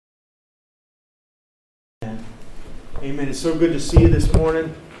Amen. It's so good to see you this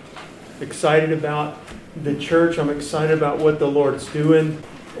morning. Excited about the church. I'm excited about what the Lord's doing.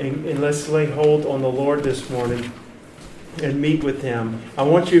 And let's lay hold on the Lord this morning and meet with Him. I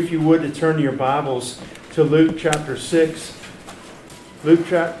want you, if you would, to turn your Bibles to Luke chapter 6. Luke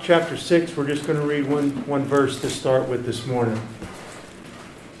chapter 6, we're just going to read one verse to start with this morning.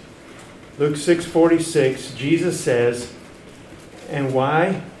 Luke 6:46, Jesus says, "And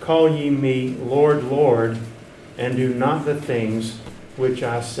why call ye me Lord, Lord, and do not the things which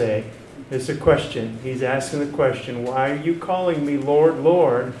I say?" It's a question. He's asking the question, why are you calling me Lord,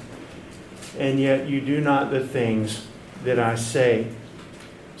 Lord, and yet you do not the things that I say?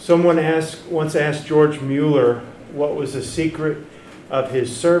 Someone once asked George Mueller what was the secret of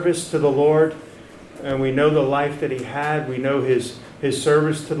his service to the Lord. And we know the life that he had. We know his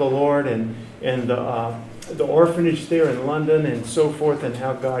service to the Lord and the orphanage there in London and so forth, and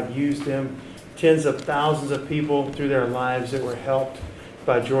how God used him. Tens of thousands of people through their lives that were helped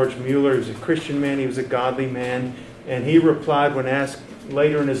by George Mueller. He was a Christian man. He was a godly man. And he replied when asked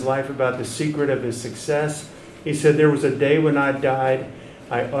later in his life about the secret of his success. He said, "There was a day when I died.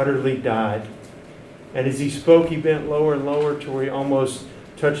 I utterly died." And as he spoke, he bent lower and lower to where he almost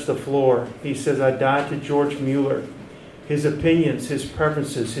touched the floor. He says, "I died to George Mueller. His opinions, his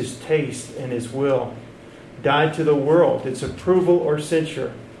preferences, his taste, and his will. Died to the world, its approval or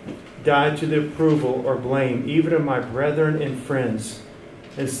censure. Died to the approval or blame, even of my brethren and friends.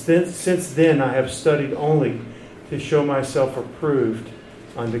 And since then I have studied only to show myself approved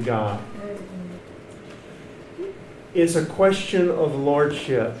unto God." It's a question of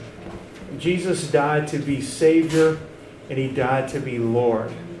lordship. Jesus died to be Savior, and He died to be Lord.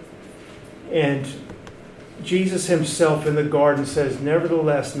 And Jesus Himself in the garden says,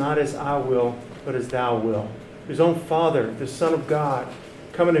 "Nevertheless, not as I will, but as Thou wilt." His own Father, the Son of God,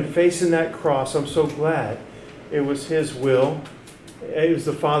 coming and facing that cross. I'm so glad it was His will. It was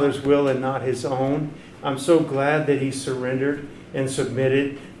the Father's will and not His own. I'm so glad that He surrendered and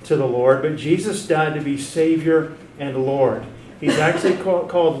submitted to the Lord. But Jesus died to be Savior and Lord. He's actually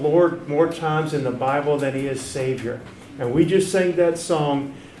called Lord more times in the Bible than He is Savior. And we just sang that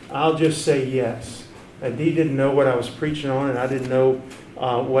song, "I'll Just Say Yes." And Dee didn't know what I was preaching on, and I didn't know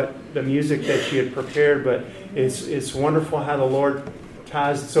what the music that she had prepared. But it's wonderful how the Lord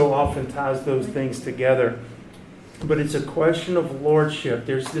so often ties those things together. But it's a question of lordship.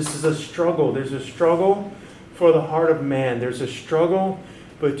 This is a struggle. There's a struggle for the heart of man. There's a struggle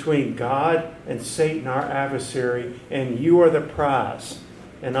between God and Satan, our adversary, and you are the prize,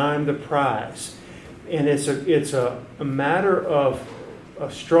 and I'm the prize. And it's a matter of a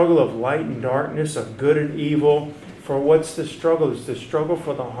struggle of light and darkness, of good and evil. For what's the struggle? It's the struggle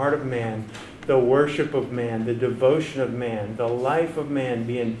for the heart of man, the worship of man, the devotion of man, the life of man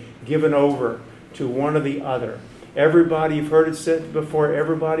being given over to one or the other. Everybody, you've heard it said before,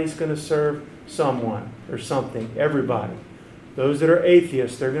 everybody's going to serve someone or something. Everybody. Those that are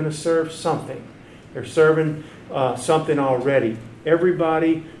atheists, they're going to serve something. They're serving something already.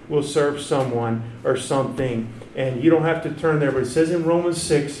 Everybody will serve someone or something. And you don't have to turn there, but it says in Romans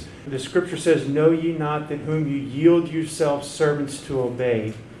 6, the Scripture says, "Know ye not that whom you yield yourselves servants to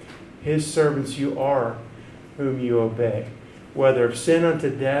obey, His servants you are whom you obey, whether of sin unto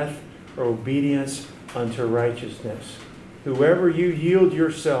death or obedience unto righteousness." Whoever you yield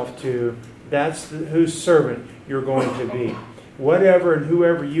yourself to, that's whose servant you're going to be. Whatever and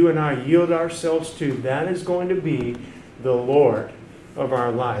whoever you and I yield ourselves to, that is going to be the Lord of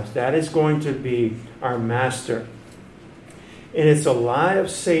our lives. That is going to be our master. And it's a lie of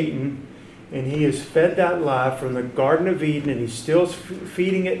Satan, and he has fed that lie from the Garden of Eden, and he's still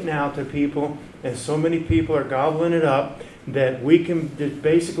feeding it now to people, and so many people are gobbling it up that we can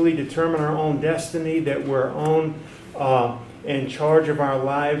basically determine our own destiny, that we're in charge of our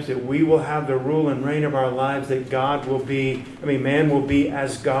lives, that we will have the rule and reign of our lives, that man will be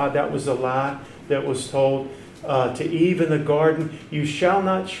as God. That was a lie that was told to Eve in the garden. "You shall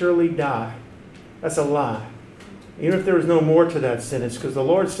not surely die." That's a lie. Even if there was no more to that sentence, because the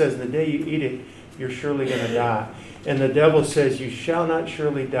Lord says the day you eat it, you're surely going to die. And the devil says, "You shall not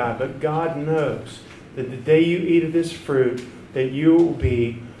surely die." But God knows that the day you eat of this fruit, that you will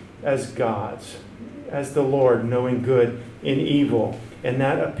be as gods, as the Lord, knowing good and evil. And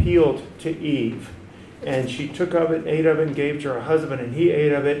that appealed to Eve. And she took of it, ate of it, and gave it to her husband, and he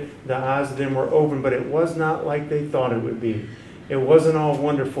ate of it. The eyes of them were opened, but it was not like they thought it would be. It wasn't all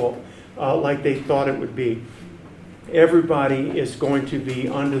wonderful like they thought it would be. Everybody is going to be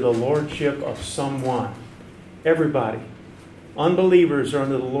under the lordship of someone. Everybody. Unbelievers are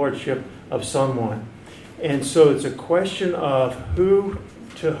under the lordship of someone. And so it's a question of who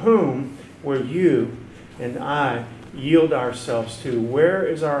to whom will you and I yield ourselves to? Where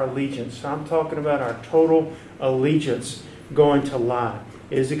is our allegiance? I'm talking about our total allegiance going to lie.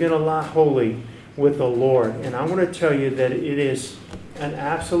 Is it going to lie wholly with the Lord? And I want to tell you that it is an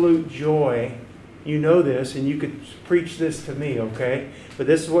absolute joy. You know this, and you could preach this to me, okay? But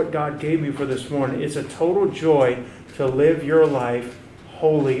this is what God gave me for this morning. It's a total joy to live your life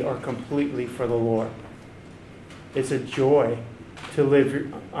wholly or completely for the Lord. It's a joy to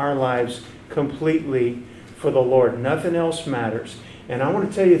live our lives completely for the Lord. Nothing else matters. And I want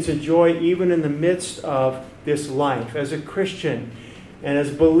to tell you, it's a joy even in the midst of this life. As a Christian and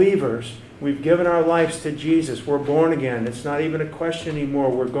as believers, we've given our lives to Jesus. We're born again. It's not even a question anymore.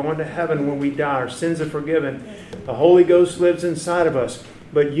 We're going to heaven when we die. Our sins are forgiven. The Holy Ghost lives inside of us.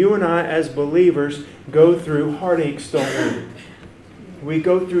 But you and I, as believers, go through heartaches, don't we? We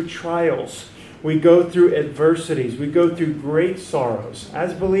go through trials. We go through adversities. We go through great sorrows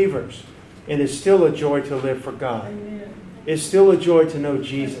as believers. And it's still a joy to live for God. Amen. It's still a joy to know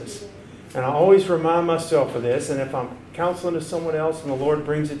Jesus. And I always remind myself of this. And if I'm counseling to someone else and the Lord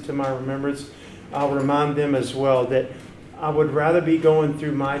brings it to my remembrance, I'll remind them as well that I would rather be going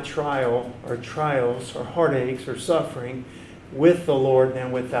through my trial or trials or heartaches or suffering with the Lord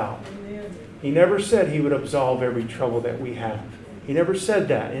than without. Amen. He never said He would absolve every trouble that we have. He never said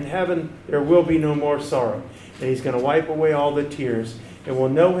that. In heaven, there will be no more sorrow. And He's going to wipe away all the tears. And we'll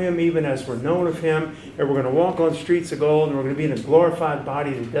know Him even as we're known of Him. And we're going to walk on streets of gold. And we're going to be in a glorified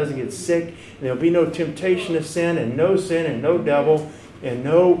body that doesn't get sick. And there'll be no temptation of sin and no devil and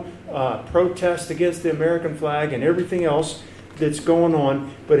no protest against the American flag and everything else that's going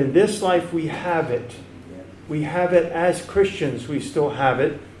on. But in this life, we have it. We have it as Christians. We still have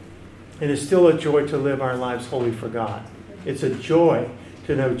it. And it's still a joy to live our lives wholly for God. It's a joy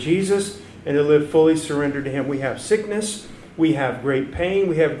to know Jesus and to live fully surrendered to Him. We have sickness. We have great pain.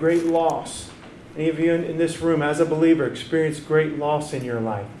 We have great loss. Any of you in this room, as a believer, experienced great loss in your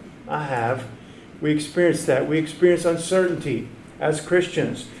life? I have. We experience that. We experience uncertainty as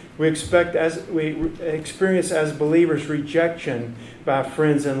Christians. We experience as believers rejection by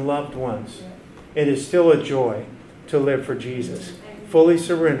friends and loved ones. It is still a joy to live for Jesus, fully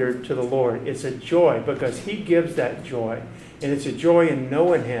surrendered to the Lord. It's a joy because He gives that joy. And it's a joy in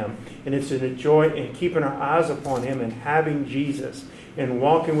knowing Him. And it's a joy in keeping our eyes upon Him and having Jesus and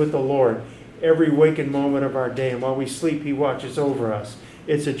walking with the Lord every waking moment of our day. And while we sleep, He watches over us.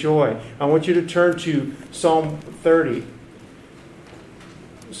 It's a joy. I want you to turn to Psalm 30.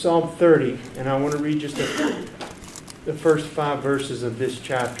 Psalm 30. And I want to read just the first 5 verses of this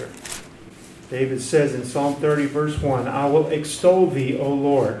chapter. David says in Psalm 30, verse 1, I will extol Thee, O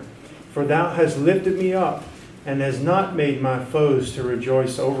Lord, for Thou hast lifted me up, and has not made my foes to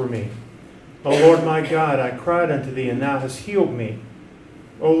rejoice over me. O Lord my God, I cried unto Thee, and Thou hast healed me.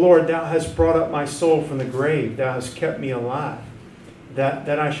 O Lord, Thou hast brought up my soul from the grave. Thou hast kept me alive, that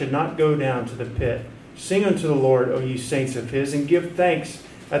I should not go down to the pit. Sing unto the Lord, O ye saints of His, and give thanks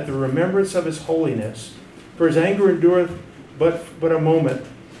at the remembrance of His holiness. For His anger endureth but a moment.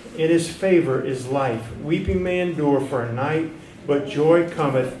 In His favor is life. Weeping may endure for a night, but joy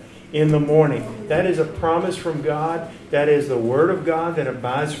cometh in the morning. That is a promise from God. That is the Word of God that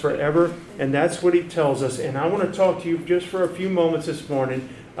abides forever. And that's what He tells us. And I want to talk to you just for a few moments this morning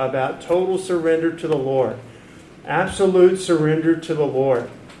about total surrender to the Lord. Absolute surrender to the Lord.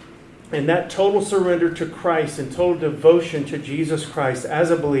 And that total surrender to Christ and total devotion to Jesus Christ as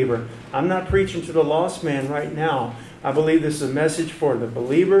a believer. I'm not preaching to the lost man right now. I believe this is a message for the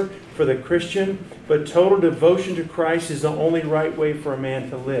believer, for the Christian, but total devotion to Christ is the only right way for a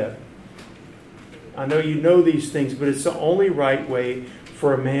man to live. I know you know these things, but it's the only right way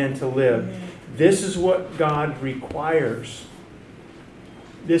for a man to live. Amen. This is what God requires.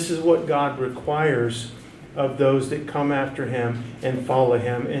 This is what God requires of those that come after Him and follow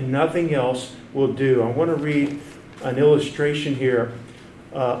Him, and nothing else will do. I want to read an illustration here.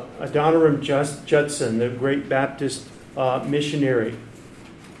 Adoniram Judson, the great Baptist missionary,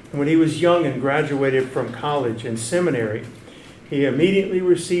 when he was young and graduated from college and seminary, he immediately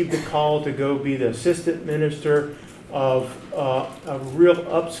received the call to go be the assistant minister of a real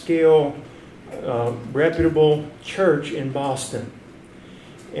upscale, reputable church in Boston.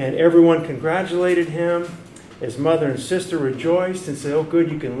 And everyone congratulated him. His mother and sister rejoiced and said, oh,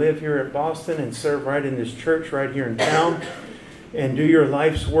 good, you can live here at Boston and serve right in this church right here in town and do your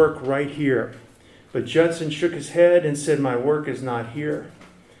life's work right here. But Judson shook his head and said, my work is not here.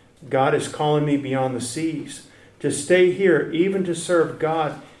 God is calling me beyond the seas. To stay here, even to serve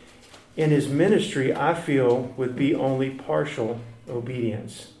God in His ministry, I feel would be only partial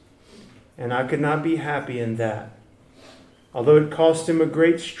obedience. And I could not be happy in that. Although it cost him a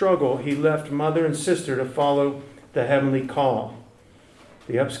great struggle, he left mother and sister to follow the heavenly call.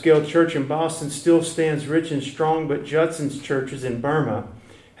 The upscale church in Boston still stands rich and strong, but Judson's churches in Burma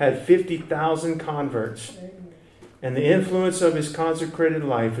had 50,000 converts. And the influence of his consecrated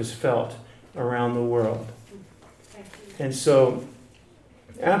life is felt around the world. And so,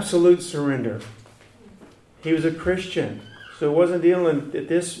 absolute surrender. He was a Christian. So it wasn't dealing in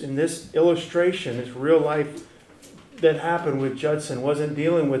this illustration, this real life that happened with Judson, wasn't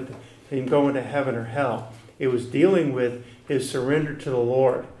dealing with him going to heaven or hell. It was dealing with his surrender to the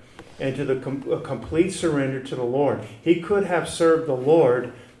Lord and to a complete surrender to the Lord. He could have served the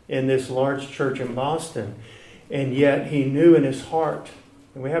Lord in this large church in Boston, and yet he knew in his heart,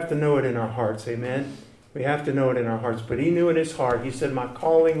 and we have to know it in our hearts, amen? We have to know it in our hearts. But he knew in his heart, he said, my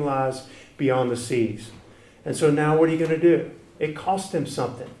calling lies beyond the seas. And so now what are you going to do? It cost him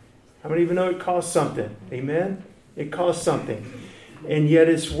something. How many even know it cost something? Amen? It cost something. And yet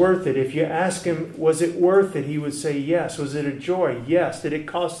it's worth it. If you ask him, was it worth it? He would say yes. Was it a joy? Yes. Did it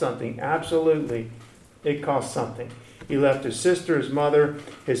cost something? Absolutely. It cost something. He left his sister, his mother,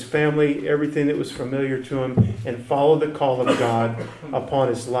 his family, everything that was familiar to him, and followed the call of God upon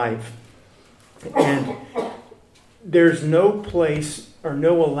his life. And there's no place or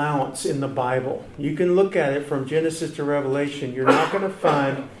no allowance in the Bible. You can look at it from Genesis to Revelation. You're not going to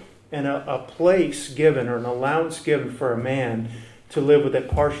find a place given or an allowance given for a man to live with a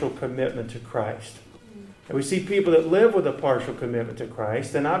partial commitment to Christ. And we see people that live with a partial commitment to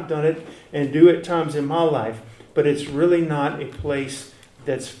Christ, and I've done it and do at times in my life, but it's really not a place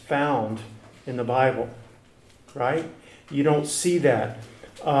that's found in the Bible, right? You don't see that.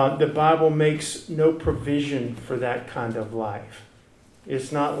 The Bible makes no provision for that kind of life.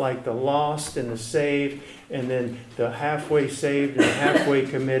 It's not like the lost and the saved, and then the halfway saved and the halfway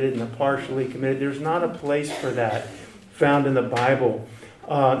committed and the partially committed. There's not a place for that found in the Bible.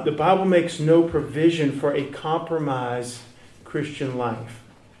 The Bible makes no provision for a compromised Christian life.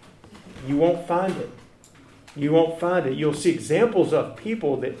 You won't find it. You won't find it. You'll see examples of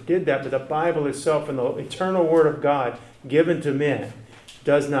people that did that, but the Bible itself and the eternal Word of God given to men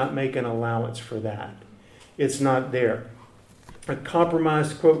does not make an allowance for that. It's not there. A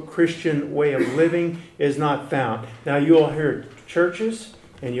compromised, quote, Christian way of living is not found. Now, you'll hear churches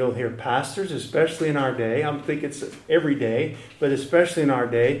and you'll hear pastors, especially in our day. I think it's every day, but especially in our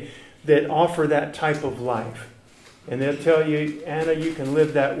day, that offer that type of life. And they'll tell you, Anna, you can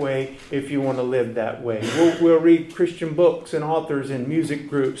live that way if you want to live that way. We'll read Christian books and authors and music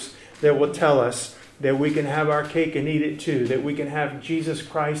groups that will tell us that we can have our cake and eat it too, that we can have Jesus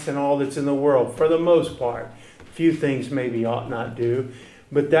Christ and all that's in the world, for the most part. Few things maybe ought not do.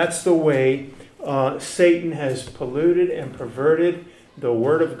 But that's the way Satan has polluted and perverted the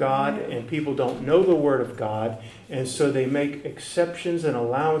Word of God, and people don't know the Word of God, and so they make exceptions and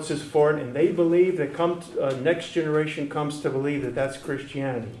allowances for it, and they believe that next generation comes to believe that that's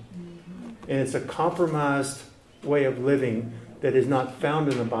Christianity. And it's a compromised way of living that is not found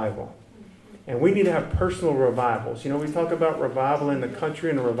in the Bible. And we need to have personal revivals. You know, we talk about revival in the country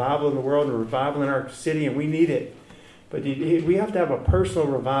and a revival in the world and a revival in our city, and we need it. But we have to have a personal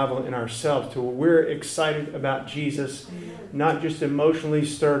revival in ourselves to where we're excited about Jesus, not just emotionally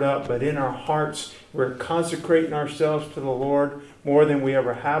stirred up, but in our hearts. We're consecrating ourselves to the Lord more than we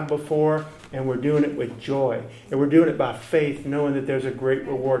ever have before, and we're doing it with joy. And we're doing it by faith, knowing that there's a great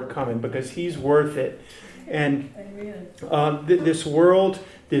reward coming because He's worth it. And this world,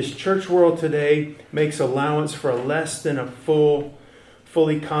 this church world today, makes allowance for less than a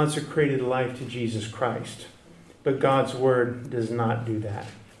fully consecrated life to Jesus Christ. But God's Word does not do that.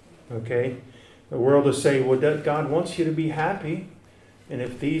 Okay? The world will say, well, God wants you to be happy. And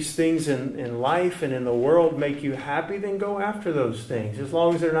if these things in life and in the world make you happy, then go after those things, as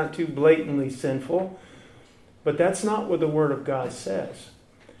long as they're not too blatantly sinful. But that's not what the Word of God says.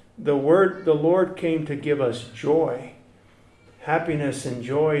 The Lord came to give us joy. Happiness and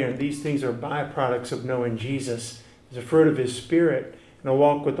joy, and these things are byproducts of knowing Jesus. It's a fruit of His Spirit and a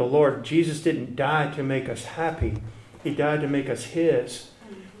walk with the Lord. Jesus didn't die to make us happy. He died to make us His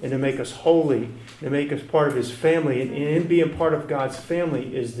and to make us holy, to make us part of His family. And in being part of God's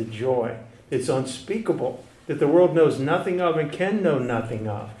family is the joy. It's unspeakable, that the world knows nothing of and can know nothing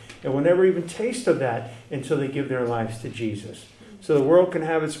of, and will never even taste of that until they give their lives to Jesus. So the world can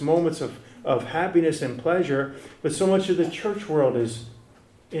have its moments of happiness and pleasure, but so much of the church world is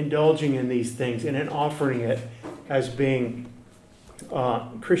indulging in these things and in offering it as being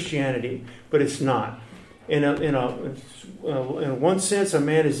Christianity, but it's not. In one sense, a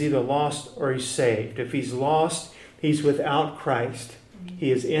man is either lost or he's saved. If he's lost, he's without Christ.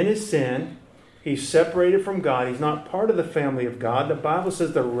 He is in his sin. He's separated from God. He's not part of the family of God. The Bible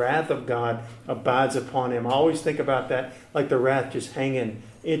says the wrath of God abides upon him. I always think about that like the wrath just hanging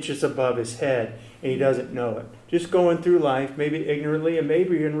inches above his head, and he doesn't know it. Just going through life, maybe ignorantly, and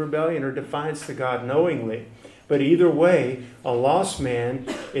maybe in rebellion or defiance to God knowingly. But either way, a lost man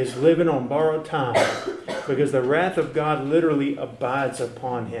is living on borrowed time because the wrath of God literally abides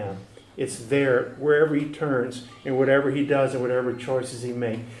upon him. It's there wherever he turns and whatever he does and whatever choices he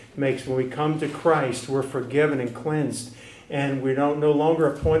makes. When we come to Christ, we're forgiven and cleansed, and we're no longer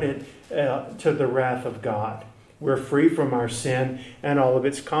appointed to the wrath of God. We're free from our sin and all of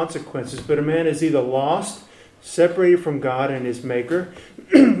its consequences. But a man is either lost, separated from God and his Maker,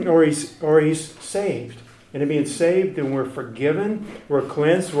 or he's saved. And in being saved, then we're forgiven, we're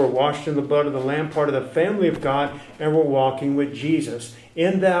cleansed, we're washed in the blood of the Lamb, part of the family of God, and we're walking with Jesus.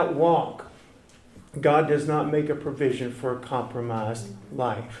 In that walk, God does not make a provision for a compromised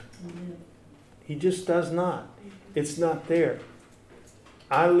life. He just does not. It's not there.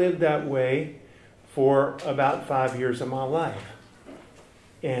 I lived that way for about 5 years of my life.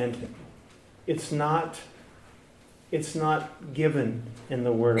 And it's not given in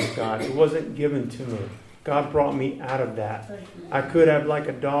the Word of God. It wasn't given to me. God brought me out of that. I could have, like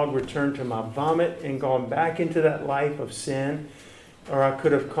a dog, returned to my vomit and gone back into that life of sin, or I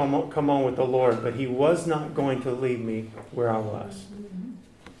could have come on with the Lord, but He was not going to leave me where I was.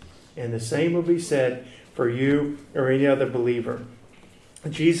 And the same will be said for you or any other believer.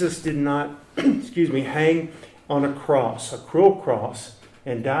 Jesus did not, hang on a cross, a cruel cross,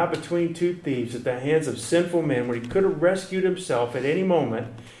 and die between two thieves at the hands of sinful men when He could have rescued Himself at any moment.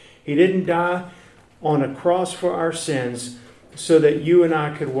 He didn't die on a cross for our sins so that you and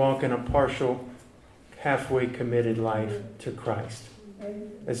I could walk in a partial, halfway committed life to Christ.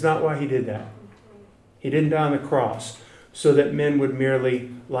 That's not why He did that. He didn't die on the cross so that men would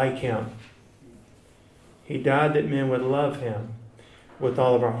merely like Him. He died that men would love Him with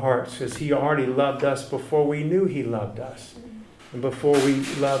all of our hearts, because He already loved us before we knew He loved us and before we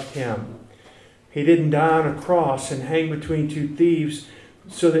loved Him. He didn't die on a cross and hang between two thieves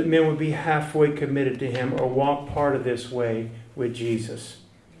so that men would be halfway committed to Him or walk part of this way with Jesus,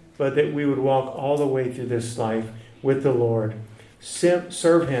 but that we would walk all the way through this life with the Lord,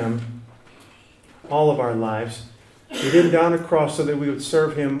 serve Him all of our lives. He didn't die on a cross so that we would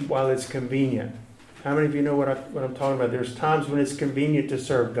serve Him while it's convenient. How many of you know what I'm talking about? There's times when it's convenient to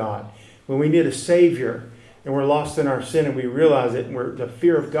serve God, when we need a Savior and we're lost in our sin and we realize it, and the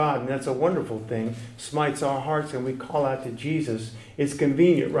fear of God, and that's a wonderful thing, smites our hearts and we call out to Jesus. It's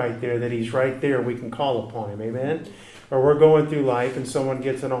convenient right there that He's right there and we can call upon Him. Amen? Or we're going through life and someone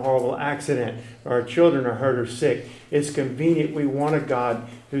gets in a horrible accident, or our children are hurt or sick. It's convenient. We want a God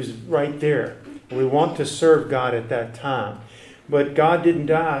who's right there. We want to serve God at that time. But God didn't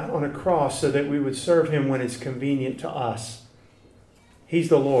die on a cross so that we would serve Him when it's convenient to us. He's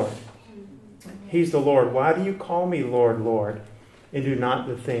the Lord. He's the Lord. Why do you call me Lord, Lord, and do not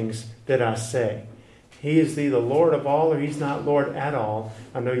the things that I say? He is the Lord of all, or He's not Lord at all.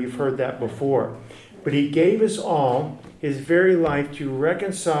 I know you've heard that before. But He gave His all, His very life, to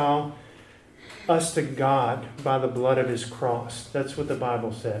reconcile us to God by the blood of His cross. That's what the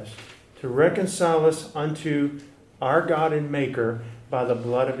Bible says. To reconcile us unto our God and Maker by the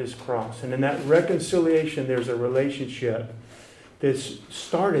blood of His cross. And in that reconciliation, there's a relationship that's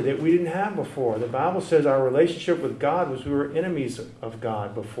started that we didn't have before. The Bible says our relationship with God was we were enemies of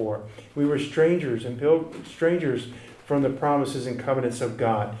God before. We were strangers strangers from the promises and covenants of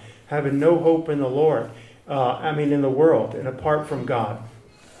God, having no hope in the Lord. In the world, and apart from God.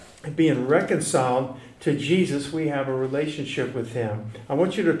 Being reconciled to Jesus, we have a relationship with Him. I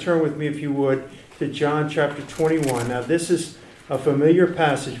want you to turn with me, if you would, to John chapter 21. Now, this is a familiar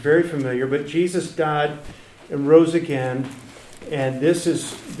passage, very familiar, but Jesus died and rose again. And this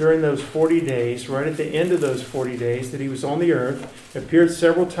is during those 40 days, right at the end of those 40 days that He was on the earth. Appeared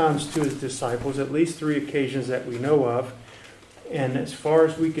several times to His disciples, at least 3 occasions that we know of. And as far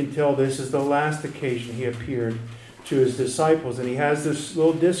as we can tell, this is the last occasion He appeared to His disciples. And He has this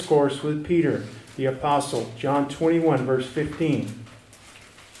little discourse with Peter, the apostle. John 21, verse 15.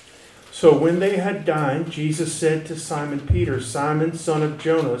 So when they had dined, Jesus said to Simon Peter, Simon, son of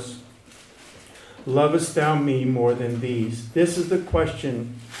Jonas, lovest thou me more than these? This is the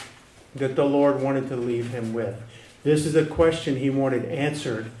question that the Lord wanted to leave him with. This is a question He wanted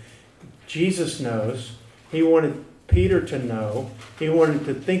answered. Jesus knows. He wanted Peter to know. He wanted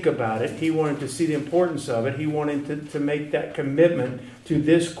to think about it. He wanted to see the importance of it. He wanted to make that commitment to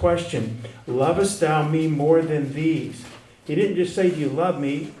this question. Lovest thou me more than these? He didn't just say, do you love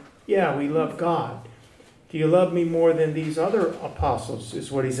me? Yeah, we love God. Do you love me more than these other apostles?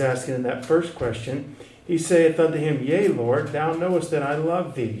 Is what he's asking in that first question. He saith unto him, Yea, Lord, thou knowest that I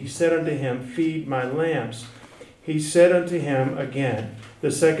love thee. He said unto him, Feed my lambs. He said unto him again,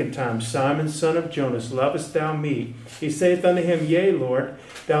 the second time, Simon, son of Jonas, lovest thou me? He saith unto him, Yea, Lord,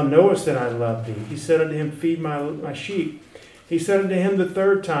 thou knowest that I love thee. He said unto him, Feed my sheep. He said unto him the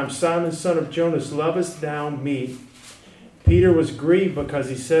third time, Simon, son of Jonas, lovest thou me? Peter was grieved because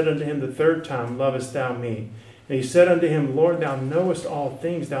he said unto him the third time, Lovest thou me? And he said unto him, Lord, thou knowest all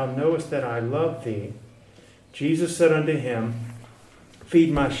things. Thou knowest that I love thee. Jesus said unto him,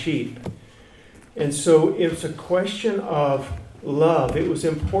 Feed my sheep. And so it's a question of love. It was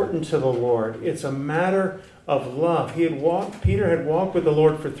important to the Lord. It's a matter of love. Peter had walked with the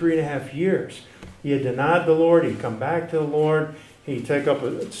Lord for 3.5 years. He had denied the Lord. He'd come back to the Lord. He'd take up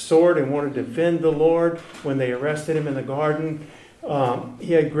a sword and wanted to defend the Lord when they arrested him in the garden.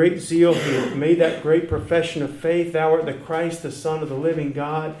 He had great zeal. He had made that great profession of faith. Thou art the Christ, the Son of the living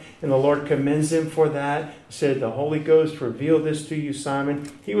God. And the Lord commends him for that. Said, the Holy Ghost revealed this to you,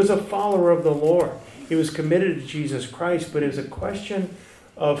 Simon. He was a follower of the Lord. He was committed to Jesus Christ, but it was a question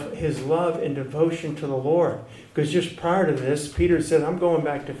of his love and devotion to the Lord. Because just prior to this, Peter said, I'm going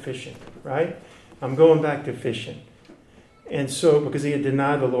back to fishing, right? I'm going back to fishing. And so, because he had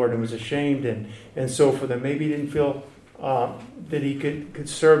denied the Lord and was ashamed and so forth, and maybe he didn't feel that he could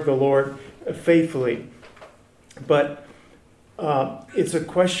serve the Lord faithfully. But it's a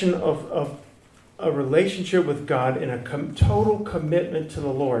question of a relationship with God and a total commitment to the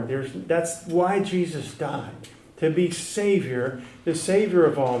Lord. That's why Jesus died, to be Savior, the Savior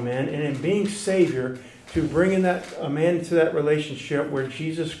of all men, and in being Savior, to bring in a man into that relationship where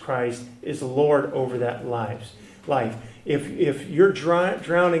Jesus Christ is Lord over that life. If you're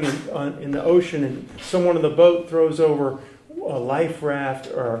drowning in the ocean and someone in the boat throws over a life raft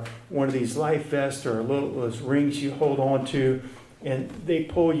or one of these life vests or those rings you hold on to, and they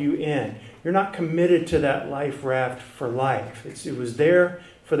pull you in, you're not committed to that life raft for life. It was there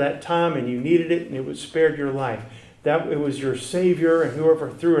for that time, and you needed it, and it was spared your life. It was your Savior, and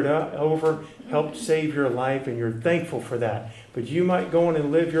whoever threw it over helped save your life, and you're thankful for that. But you might go on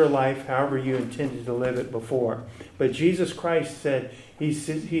and live your life however you intended to live it before. But Jesus Christ said He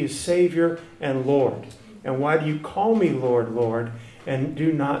is Savior and Lord. And why do you call me Lord, Lord, and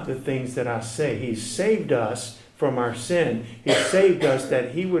do not the things that I say? He saved us from our sin. He saved us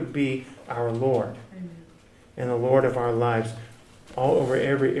that He would be our Lord and the Lord of our lives, all over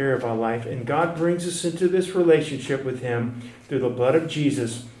every area of our life. And God brings us into this relationship with Him through the blood of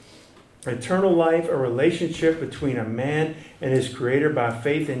Jesus. Eternal life, a relationship between a man and his Creator by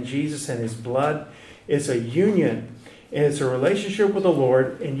faith in Jesus and His blood. It's a union, and it's a relationship with the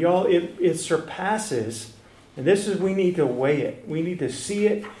Lord. And y'all, it surpasses, and this is, we need to weigh it. We need to see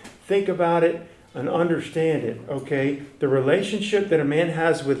it, think about it, and understand it, okay? The relationship that a man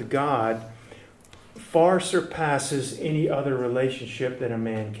has with God far surpasses any other relationship that a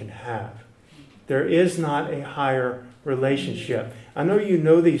man can have. There is not a higher relationship. I know you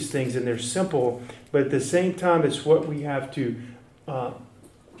know these things and they're simple, but at the same time, it's what we have to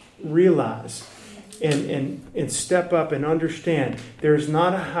realize and step up and understand. There's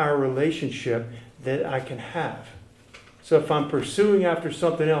not a higher relationship that I can have. So if I'm pursuing after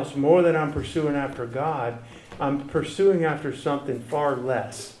something else more than I'm pursuing after God, I'm pursuing after something far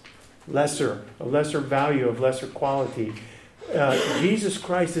lesser, a lesser value, of lesser quality. Jesus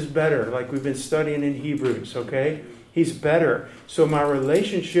Christ is better, like we've been studying in Hebrews, okay? He's better. So my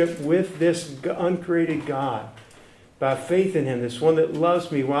relationship with this uncreated God, by faith in Him, this one that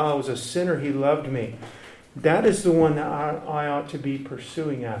loves me while I was a sinner, He loved me. That is the one that I ought to be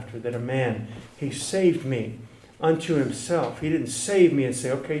pursuing after, that a man, He saved me unto Himself. He didn't save me and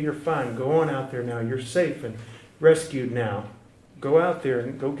say, okay, you're fine. Go on out there now. You're safe and rescued now. Go out there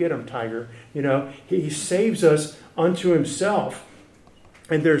and go get him, tiger. You know, He saves us unto Himself.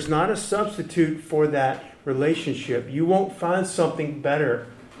 And there's not a substitute for that relationship. You won't find something better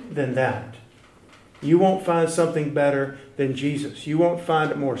than that. You won't find something better than Jesus. You won't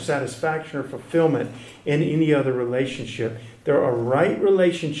find more satisfaction or fulfillment in any other relationship. A right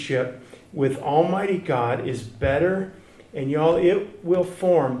relationship with Almighty God is better. And y'all, it will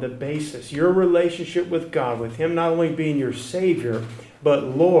form the basis. Your relationship with God, with Him not only being your Savior, but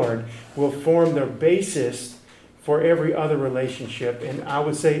Lord, will form the basis for every other relationship. And I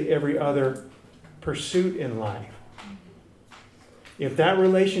would say every other pursuit in life. If that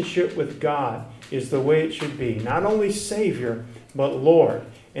relationship with God is the way it should be, not only Savior, but Lord.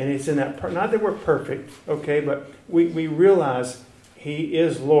 And it's in that, not that we're perfect, okay, but we realize He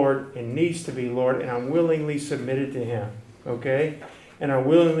is Lord and needs to be Lord, and I'm willingly submitted to Him. Okay? and I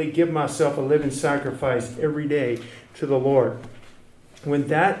willingly give myself a living sacrifice every day to the Lord. When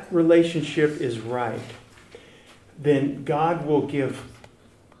that relationship is right, then God will give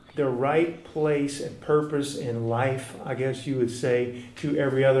the right place and purpose in life, I guess you would say, to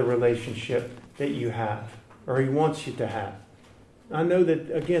every other relationship that you have, or He wants you to have. I know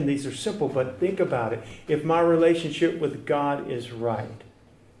that, again, these are simple, but think about it. If my relationship with God is right,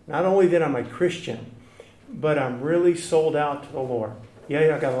 not only that I'm a Christian, but I'm really sold out to the Lord. Yeah,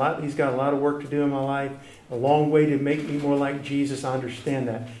 He's got a lot of work to do in my life, a long way to make me more like Jesus. I understand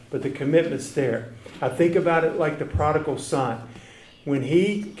that. But the commitment's there. I think about it like the prodigal son. When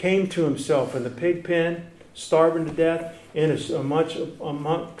he came to himself in the pig pen, starving to death,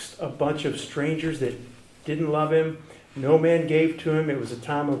 amongst a bunch of strangers that didn't love him, no man gave to him. It was a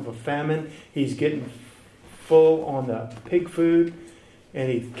time of a famine. He's getting full on the pig food. And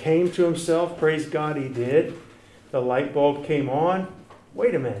he came to himself. Praise God, he did. The light bulb came on.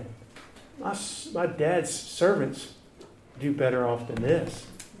 Wait a minute. My dad's servants do better off than this.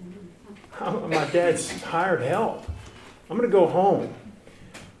 My dad's hired help. I'm going to go home.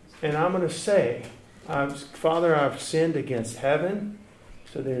 And I'm going to say, Father, I've sinned against heaven.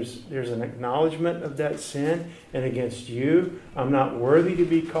 So there's an acknowledgement of that sin, and against you. I'm not worthy to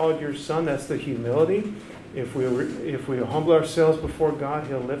be called your son. That's the humility. If we humble ourselves before God,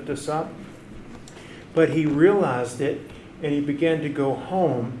 He'll lift us up. But he realized it, and he began to go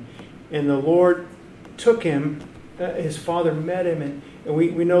home. And the Lord took him. His father met him, and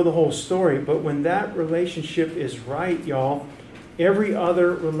we know the whole story. But when that relationship is right, y'all, every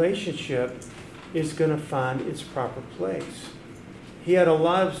other relationship is going to find its proper place. He had a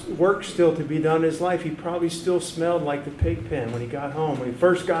lot of work still to be done in his life. He probably still smelled like the pig pen when he got home. When he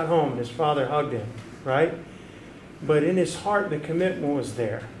first got home, his father hugged him, right? But in his heart, the commitment was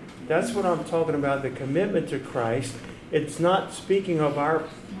there. That's what I'm talking about, the commitment to Christ. It's not speaking of our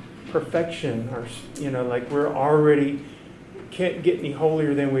perfection, or, like we're already can't get any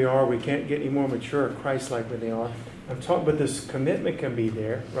holier than we are. We can't get any more mature or Christ-like than they are. I'm talking, but this commitment can be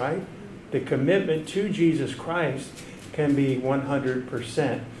there, right? The commitment to Jesus Christ can be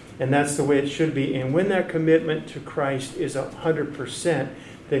 100%. And that's the way it should be. And when that commitment to Christ is 100%,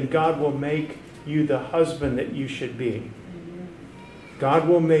 then God will make you the husband that you should be. God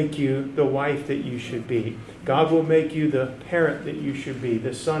will make you the wife that you should be. God will make you the parent that you should be,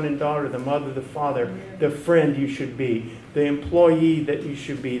 the son and daughter, the mother, the father, the friend you should be, the employee that you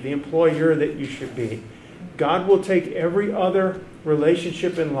should be, the employer that you should be. God will take every other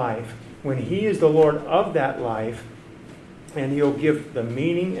relationship in life, when He is the Lord of that life, and He'll give the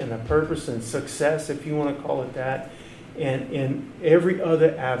meaning and the purpose and success, if you want to call it that, and in every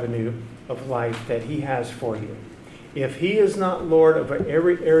other avenue of life that He has for you. If He is not Lord of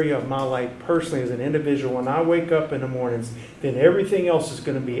every area of my life personally as an individual, when I wake up in the mornings, then everything else is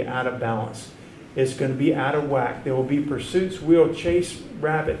going to be out of balance. It's going to be out of whack. There will be pursuits. We'll chase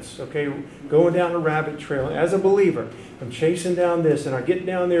rabbits, okay? Going down a rabbit trail. As a believer, I'm chasing down this, and I get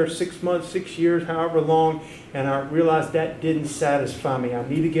down there 6 months, 6 years, however long, and I realize that didn't satisfy me. I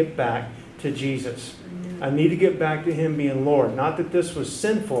need to get back to Jesus. I need to get back to Him being Lord. Not that this was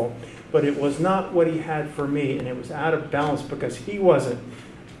sinful, but it was not what He had for me, and it was out of balance because He wasn't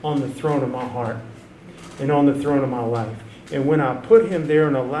on the throne of my heart and on the throne of my life. And when I put Him there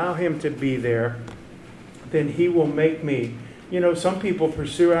and allow Him to be there, then He will make me. Some people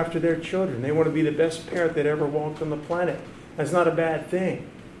pursue after their children. They want to be the best parent that ever walked on the planet. That's not a bad thing.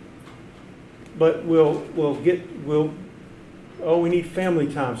 But we need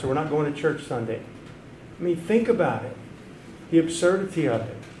family time, so we're not going to church Sunday. I mean, think about it. The absurdity of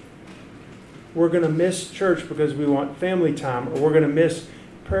it. We're going to miss church because we want family time, or we're going to miss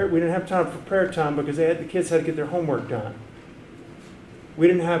prayer. We didn't have time for prayer time because the kids had to get their homework done. We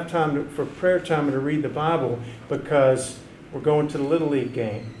didn't have time for prayer time and to read the Bible because we're going to the Little League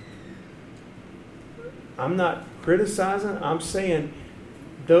game. I'm not criticizing. I'm saying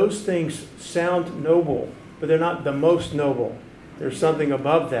those things sound noble, but they're not the most noble. There's something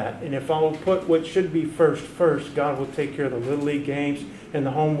above that. And if I will put what should be first, God will take care of the Little League games and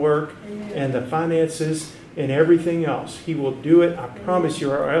the homework and the finances and everything else. He will do it, I promise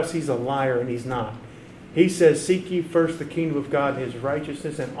you, or else He's a liar, and He's not. He says, seek ye first the kingdom of God and His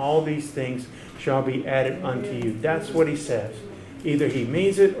righteousness, and all these things shall be added unto you. That's what He says. Either He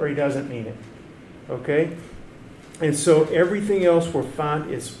means it or He doesn't mean it. Okay? And so everything else will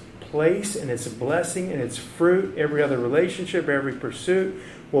find its place and its blessing and its fruit. Every other relationship, every pursuit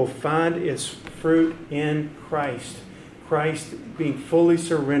will find its fruit in Christ. Christ being fully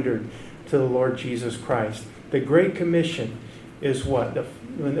surrendered to the Lord Jesus Christ. The Great Commission is what?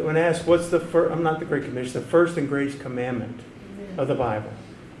 When asked, what's the first? I'm not the Great Commission. The first and greatest commandment. of the Bible.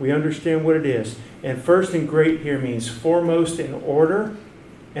 We understand what it is. And first and great here means foremost in order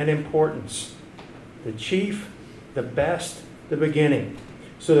and importance. The chief, the best, the beginning.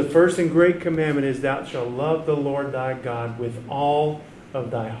 So the first and great commandment is, thou shalt love the Lord thy God with all of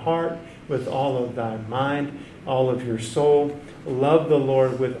thy heart, with all of thy mind, all of your soul. Love the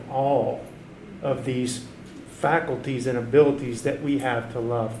Lord with all of these faculties and abilities that we have to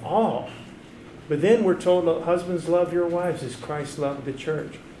love. All. But then we're told, husbands, love your wives as Christ loved the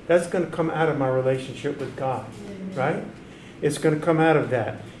church. That's going to come out of my relationship with God. Right? It's going to come out of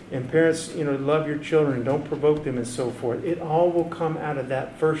that. And parents, love your children and don't provoke them and so forth. It all will come out of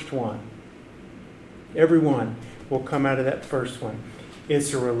that first one. Everyone will come out of that first one.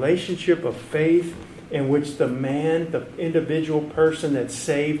 It's a relationship of faith in which the man, the individual person that's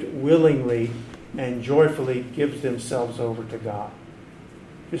saved, willingly and joyfully gives themselves over to God.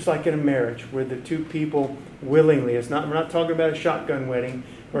 Just like in a marriage where the two people willingly, we're not talking about a shotgun wedding.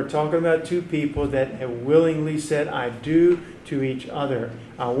 We're talking about two people that have willingly said, I do to each other.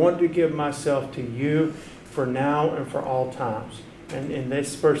 I want to give myself to you for now and for all times. And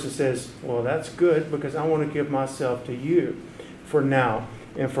this person says, well, that's good because I want to give myself to you for now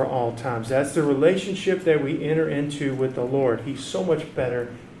and for all times. That's the relationship that we enter into with the Lord. He's so much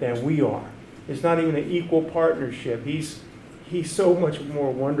better than we are. It's not even an equal partnership. He's so much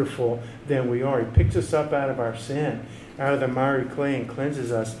more wonderful than we are. He picks us up out of our sin, out of the miry clay, and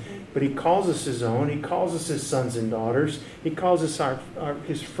cleanses us. But he calls us his own. He calls us his sons and daughters. He calls us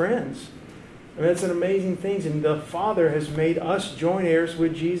his friends. And that's an amazing thing. And the Father has made us joint heirs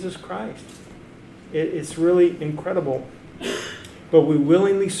with Jesus Christ. It's really incredible. But we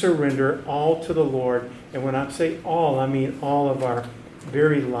willingly surrender all to the Lord. And when I say all, I mean all of our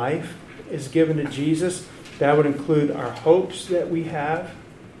very life is given to Jesus. That would include our hopes that we have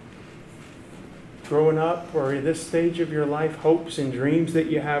growing up or in this stage of your life, hopes and dreams that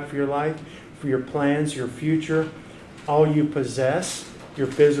you have for your life, for your plans, your future, all you possess, your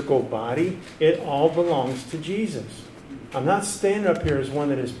physical body, it all belongs to Jesus. I'm not standing up here as one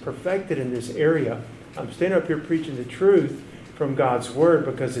that is perfected in this area. I'm standing up here preaching the truth from God's Word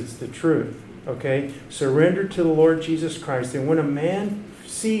because it's the truth. Okay? Surrender to the Lord Jesus Christ. And when a man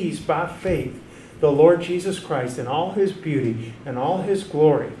sees by faith the Lord Jesus Christ in all his beauty and all his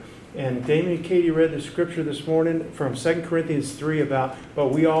glory, and Damien and Katie read the scripture this morning from 2 Corinthians 3 about, but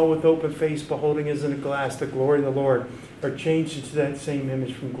we all with open face beholding as in a glass the glory of the Lord are changed into that same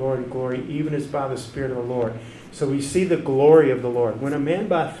image from glory to glory, even as by the Spirit of the Lord. So we see the glory of the Lord. When a man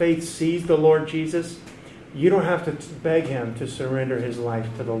by faith sees the Lord Jesus, you don't have to beg him to surrender his life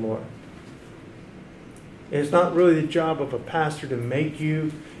to the Lord. It's not really the job of a pastor to make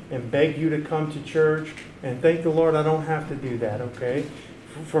you and beg you to come to church. And thank the Lord I don't have to do that, okay?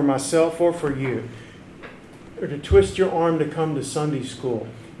 For myself or for you. Or to twist your arm to come to Sunday school.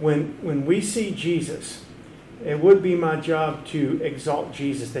 When we see Jesus, it would be my job to exalt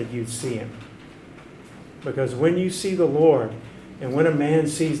Jesus that you'd see him. Because when you see the Lord, and when a man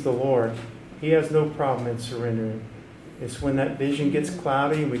sees the Lord, he has no problem in surrendering. It's when that vision gets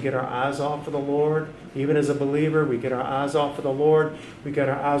cloudy and we get our eyes off of the Lord. Even as a believer, we get our eyes off of the Lord. We get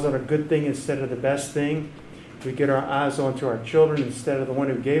our eyes on a good thing instead of the best thing. We get our eyes onto our children instead of the one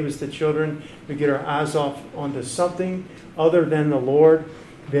who gave us the children. We get our eyes off onto something other than the Lord.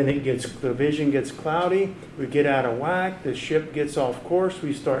 Then the vision gets cloudy. We get out of whack. The ship gets off course.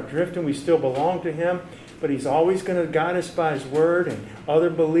 We start drifting. We still belong to him. But he's always going to guide us by his word and other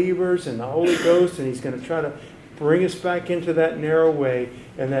believers and the Holy Ghost. And he's going to try to bring us back into that narrow way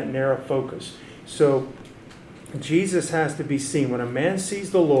and that narrow focus. So Jesus has to be seen. When a man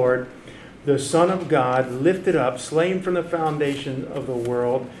sees the Lord, the Son of God, lifted up, slain from the foundation of the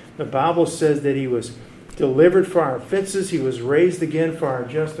world, the Bible says that he was delivered for our offenses. He was raised again for our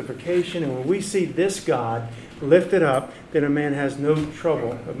justification. And when we see this God lifted up, then a man has no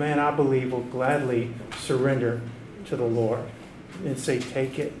trouble. A man, I believe, will gladly surrender to the Lord and say,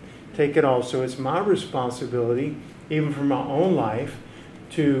 take it all. So it's my responsibility, even for my own life,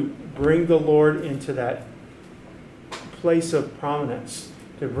 to bring the Lord into that place of prominence,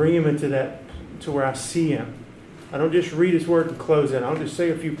 to bring him into that, to where I see him. I don't just read his word and close it. I don't just say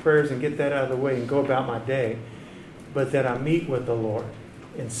a few prayers and get that out of the way and go about my day. But that I meet with the Lord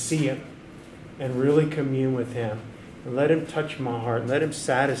and see him and really commune with him. And let him touch my heart. And let him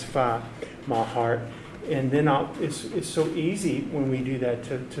satisfy my heart. And then it's so easy when we do that,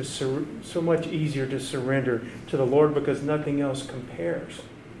 so much easier to surrender to the Lord because nothing else compares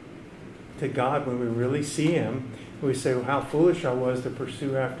to God when we really see him. We say, well, how foolish I was to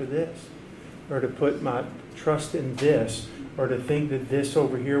pursue after this, or to put my trust in this, or to think that this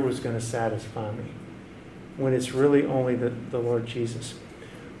over here was going to satisfy me. when it's really only the Lord Jesus.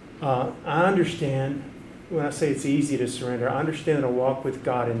 I understand, when I say it's easy to surrender, I understand that a walk with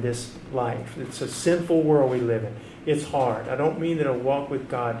God in this life. It's a sinful world we live in. It's hard. I don't mean that a walk with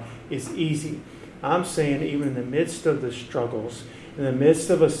God is easy. I'm saying even in the midst of the struggles, in the midst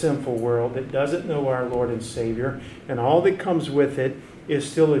of a sinful world that doesn't know our Lord and Savior, and all that comes with it, is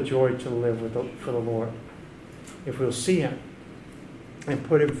still a joy to live for the Lord. If we'll see Him and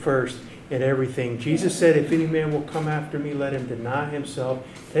put Him first in everything. Jesus said, if any man will come after me, let him deny himself,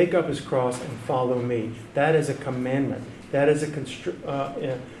 take up his cross, and follow me. That is a commandment. That is a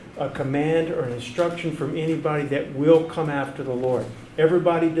command or an instruction from anybody that will come after the Lord.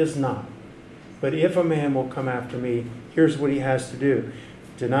 Everybody does not. But if a man will come after me, here's what he has to do.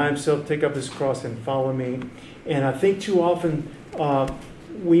 Deny himself, take up his cross, and follow me. And I think too often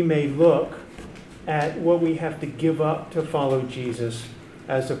we may look at what we have to give up to follow Jesus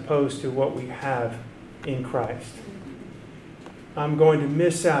as opposed to what we have in Christ. I'm going to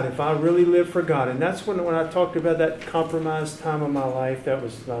miss out if I really live for God. And that's when I talked about that compromised time of my life. That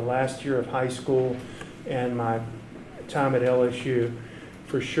was my last year of high school and my time at LSU,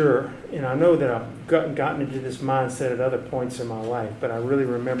 for sure. And I know that I've gotten into this mindset at other points in my life, but I really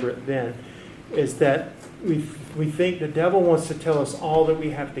remember it then, is that we think the devil wants to tell us all that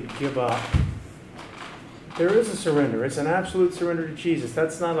we have to give up. There is a surrender. It's an absolute surrender to Jesus.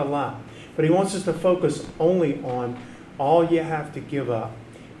 That's not a lie. But he wants us to focus only on all you have to give up.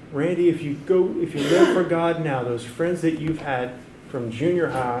 Randy, if you live for God now, those friends that you've had from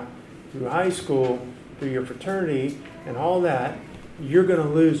junior high through high school, through your fraternity and all that, you're going to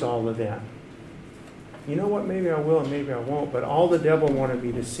lose all of them. You know what? Maybe I will and maybe I won't. But all the devil wanted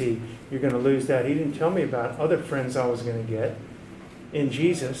me to see, you're going to lose that. He didn't tell me about other friends I was going to get in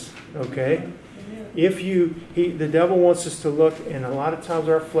Jesus. Okay? The devil wants us to look, and a lot of times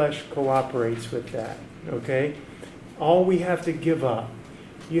our flesh cooperates with that. Okay? All we have to give up.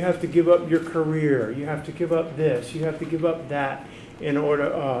 You have to give up your career. You have to give up this. You have to give up that in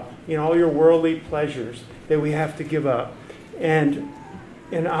order, all your worldly pleasures that we have to give up. And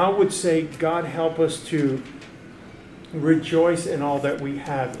I would say, God help us to rejoice in all that we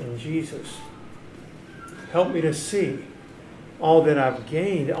have in Jesus. Help me to see all that I've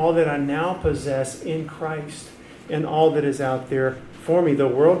gained, all that I now possess in Christ, and all that is out there for me. The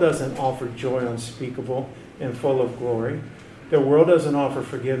world doesn't offer joy unspeakable and full of glory. The world doesn't offer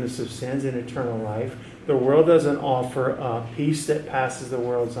forgiveness of sins and eternal life. The world doesn't offer peace that passes the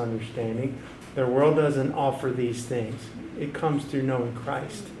world's understanding. The world doesn't offer these things. It comes through knowing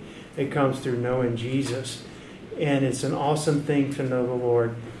Christ. It comes through knowing Jesus. And it's an awesome thing to know the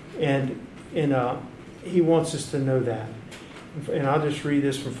Lord. And He wants us to know that. And I'll just read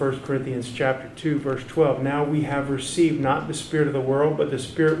this from 1 Corinthians chapter 2, verse 12. Now we have received not the spirit of the world, but the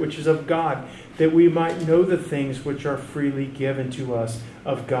Spirit which is of God, that we might know the things which are freely given to us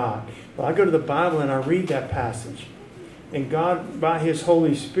of God. Well, I go to the Bible and I read that passage. And God, by His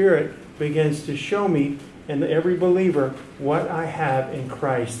Holy Spirit, begins to show me and every believer what I have in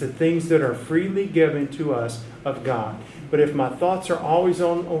Christ, the things that are freely given to us of God. But if my thoughts are always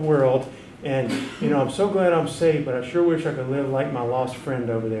on a world, and, I'm so glad I'm saved, but I sure wish I could live like my lost friend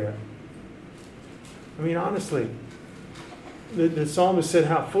over there. I mean, honestly, the psalmist said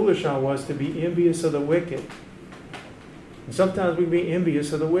how foolish I was to be envious of the wicked. And sometimes we be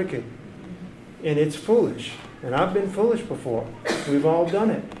envious of the wicked. And it's foolish. And I've been foolish before. We've all done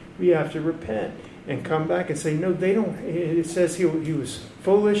it. We have to repent and come back and say, no, they don't. It says he was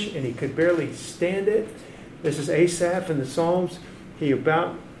foolish and he could barely stand it. This is Asaph in the Psalms. He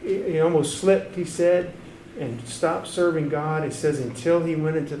almost slipped, he said, and stopped serving God. It says until he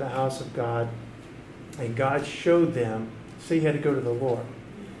went into the house of God and God showed them. So he had to go to the Lord.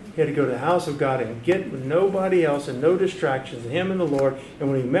 He had to go to the house of God and get with nobody else and no distractions, him and the Lord. And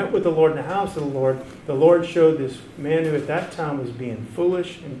when he met with the Lord in the house of the Lord showed this man who at that time was being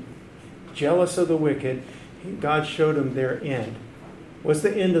foolish and jealous of the wicked. God showed him their end. What's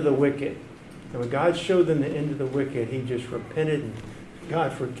the end of the wicked? And when God showed them the end of the wicked, he just repented and,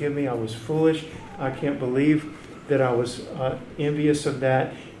 God, forgive me, I was foolish. I can't believe that I was envious of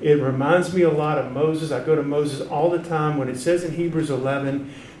that. It reminds me a lot of Moses. I go to Moses all the time when it says in Hebrews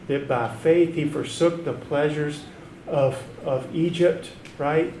 11 that by faith he forsook the pleasures of Egypt,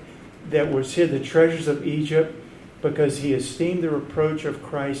 right? That was hid the treasures of Egypt because he esteemed the reproach of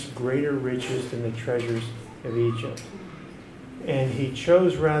Christ greater riches than the treasures of Egypt. And he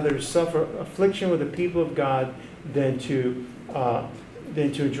chose rather to suffer affliction with the people of God than to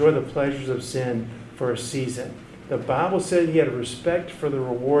enjoy the pleasures of sin for a season. The Bible said he had a respect for the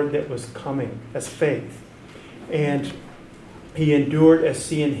reward that was coming. That's faith. And he endured as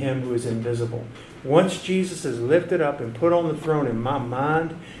seeing him who is invisible. Once Jesus is lifted up and put on the throne in my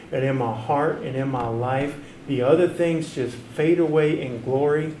mind and in my heart and in my life, the other things just fade away in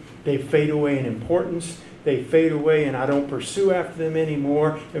glory. They fade away in importance. They fade away, and I don't pursue after them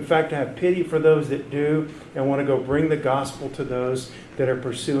anymore. In fact, I have pity for those that do and want to go bring the gospel to those that are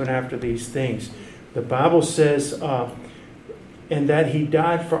pursuing after these things. The Bible says, and that he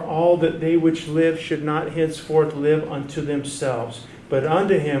died for all, that they which live should not henceforth live unto themselves, but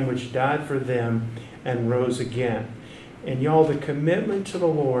unto him which died for them and rose again. And y'all, the commitment to the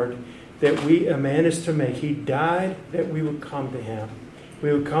Lord that a man is to make, he died that we would come to him.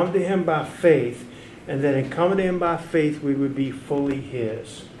 We would come to him by faith, and that in coming to him by faith, we would be fully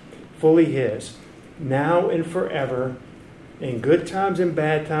his. Fully his. Now and forever, in good times and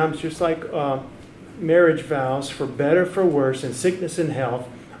bad times, just like marriage vows, for better, for worse, in sickness and health,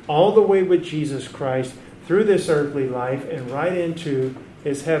 all the way with Jesus Christ through this earthly life and right into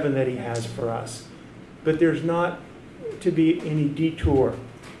his heaven that he has for us. But there's not to be any detour.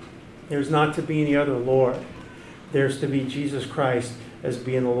 There's not to be any other Lord. There's to be Jesus Christ as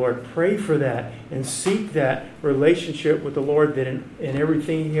being the Lord. Pray for that and seek that relationship with the Lord, that in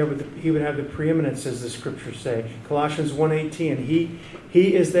everything he would have the preeminence, as the scriptures say. Colossians 1:18,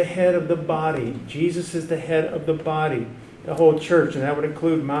 he is the head of the body. Jesus is the head of the body, the whole church, and that would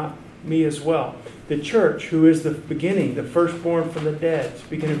include me as well. The church, who is the beginning, the firstborn from the dead,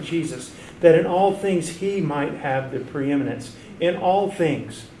 speaking of Jesus, that in all things he might have the preeminence. In all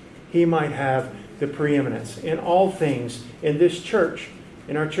things he might have the preeminence. In all things, in this church,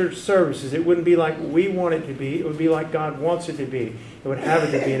 in our church services, it wouldn't be like we want it to be. It would be like God wants it to be. It would have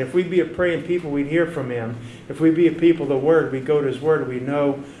it to be. And if we'd be a praying people, we'd hear from him. If we'd be a people of the Word, we'd go to his Word, we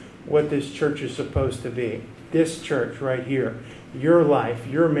know what this church is supposed to be. This church right here, your life,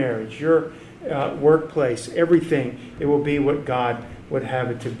 your marriage, your workplace, everything, it will be what God would have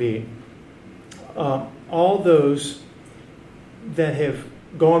it to be. All those that have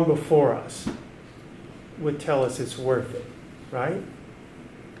gone before us would tell us it's worth it, right?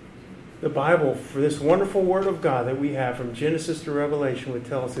 The Bible, for this wonderful Word of God that we have from Genesis to Revelation, would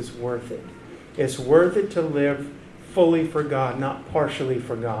tell us it's worth it. It's worth it to live fully for God, not partially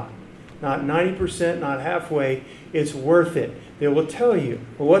for God. Not 90%, not halfway. It's worth it. They will tell you,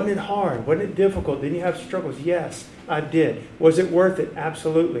 well, wasn't it hard? Wasn't it difficult? Didn't you have struggles? Yes, I did. Was it worth it?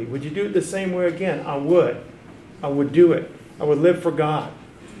 Absolutely. Would you do it the same way again? I would. I would do it. I would live for God.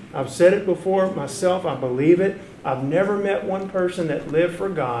 I've said it before myself. I believe it. I've never met one person that lived for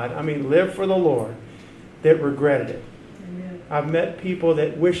God, lived for the Lord, that regretted it. Amen. I've met people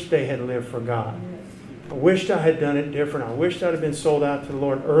that wished they had lived for God. I wished I had done it different. I wished I'd have been sold out to the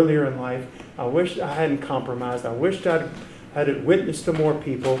Lord earlier in life. I wished I hadn't compromised. I wished I'd had witnessed to more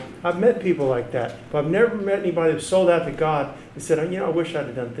people. I've met people like that. But I've never met anybody that sold out to God and said, I wish I'd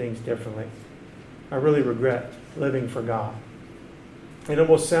have done things differently. I really regret living for God. It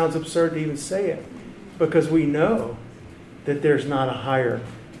almost sounds absurd to even say it, because we know that there's not a higher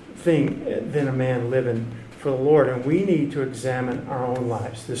thing than a man living for the Lord. And we need to examine our own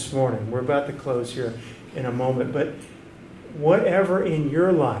lives this morning. We're about to close here in a moment. But whatever in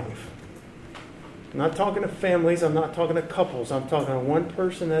your life, I'm not talking to families, I'm not talking to couples, I'm talking to one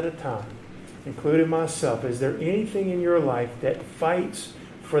person at a time, including myself. Is there anything in your life that fights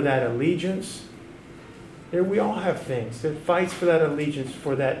for that allegiance? We all have things that fights for that allegiance,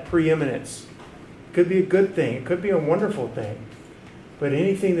 for that preeminence. It could be a good thing. It could be a wonderful thing. But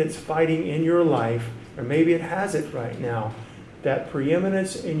anything that's fighting in your life, or maybe it has it right now, that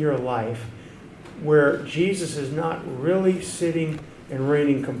preeminence in your life where Jesus is not really sitting and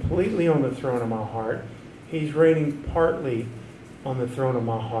reigning completely on the throne of my heart. He's reigning partly on the throne of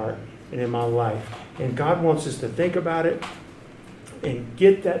my heart and in my life. And God wants us to think about it and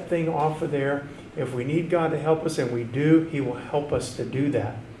get that thing off of there. If we need God to help us, and we do, He will help us to do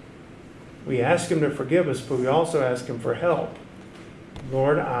that. We ask Him to forgive us, but we also ask Him for help.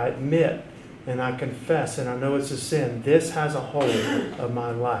 Lord, I admit and I confess, and I know it's a sin. This has a hold of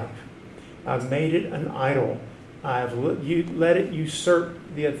my life. I've made it an idol. I've let it usurp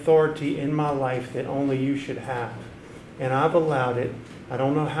the authority in my life that only You should have. And I've allowed it. I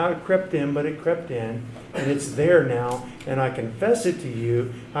don't know how it crept in, but it crept in. And it's there now, and I confess it to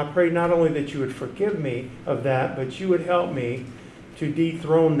You. I pray not only that You would forgive me of that, but You would help me to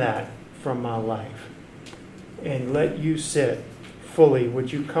dethrone that from my life and let You sit fully.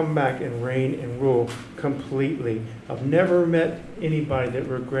 Would You come back and reign and rule completely? I've never met anybody that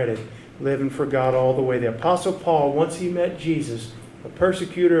regretted living for God all the way. The Apostle Paul, once he met Jesus, a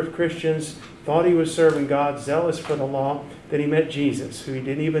persecutor of Christians, thought he was serving God, zealous for the law. Then he met Jesus, who he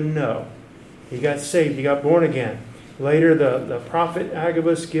didn't even know. He got saved. He got born again. Later, the prophet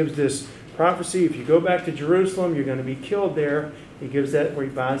Agabus gives this prophecy. If you go back to Jerusalem, you're going to be killed there. He gives that where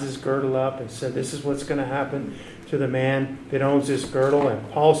he binds his girdle up and said, this is what's going to happen to the man that owns this girdle.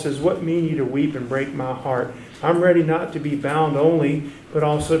 And Paul says, what mean you to weep and break my heart? I'm ready not to be bound only, but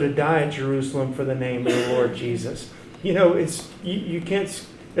also to die at Jerusalem for the name of the Lord Jesus. You know, it's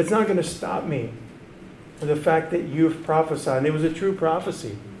not going to stop me. The fact that you have prophesied, and it was a true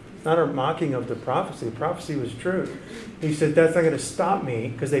prophecy. It's not a mocking of the prophecy. The prophecy was true. He said, that's not going to stop me,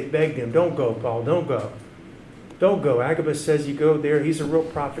 because they begged him, don't go, Paul, don't go. Don't go. Agabus says you go there. He's a real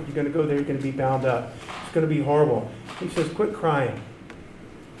prophet. You're going to go there. You're going to be bound up. It's going to be horrible. He says, quit crying.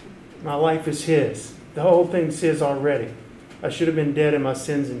 My life is his. The whole thing's his already. I should have been dead in my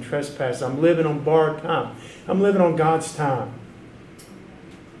sins and trespasses. I'm living on borrowed time. I'm living on God's time.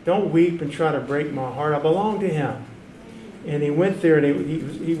 Don't weep and try to break my heart. I belong to him. And he went there, and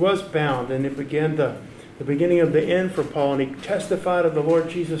he was bound. And it began the beginning of the end for Paul. And he testified of the Lord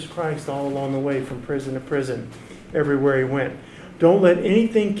Jesus Christ all along the way from prison to prison, everywhere he went. Don't let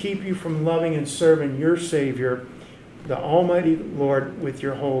anything keep you from loving and serving your Savior, the Almighty Lord, with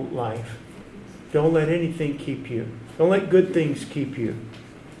your whole life. Don't let anything keep you. Don't let good things keep you.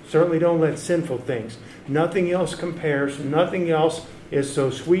 Certainly don't let sinful things. Nothing else compares. Nothing else is so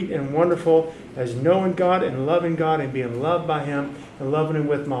sweet and wonderful as knowing God and loving God and being loved by him and loving him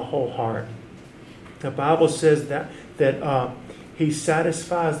with my whole heart. The Bible says that he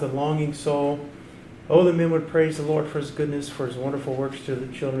satisfies the longing soul. Oh, the men would praise the Lord for his goodness, for his wonderful works to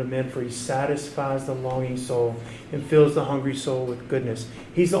the children of men, for he satisfies the longing soul and fills the hungry soul with goodness.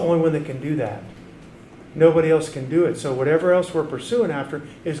 He's the only one that can do that. Nobody else can do it. So whatever else we're pursuing after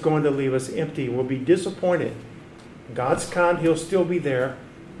is going to leave us empty. We'll be disappointed. God's kind, he'll still be there.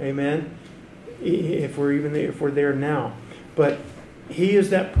 Amen. If we're there now. But he is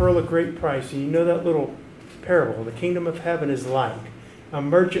that pearl of great price. And you know that little parable. The kingdom of heaven is like a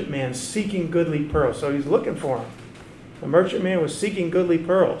merchant man seeking goodly pearls. So he's looking for them. The merchant man was seeking goodly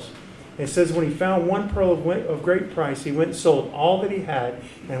pearls. It says when he found one pearl of great price, he went and sold all that he had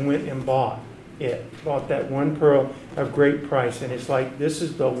and went and bought it. Bought that one pearl of great price. And it's like, this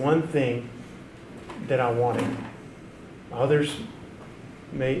is the one thing that I wanted. Others,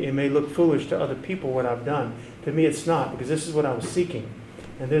 it may look foolish to other people what I've done. To me it's not, because this is what I was seeking.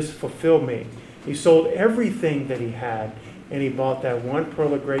 And this fulfilled me. He sold everything that he had, and he bought that one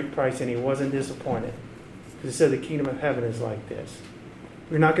pearl of great price, and he wasn't disappointed. Because it said the kingdom of heaven is like this.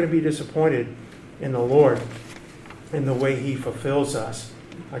 We're not going to be disappointed in the Lord in the way he fulfills us.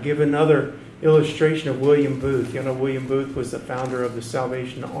 I'll give another illustration of William Booth. You know, William Booth was the founder of the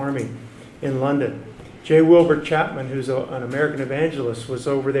Salvation Army in London. J. Wilbur Chapman, who's an American evangelist, was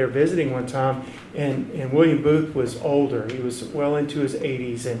over there visiting one time, and William Booth was older. He was well into his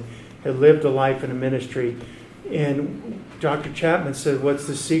 80s and had lived a life in a ministry. And Dr. Chapman said, what's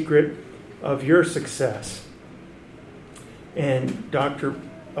the secret of your success? And Dr.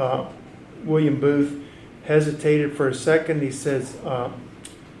 William Booth hesitated for a second. He says,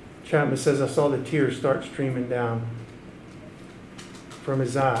 Chapman says, I saw the tears start streaming down from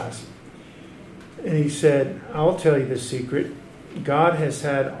his eyes. And he said, I'll tell you the secret. God has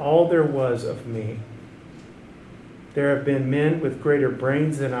had all there was of me. There have been men with greater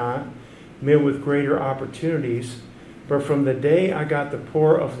brains than I, men with greater opportunities. But from the day I got the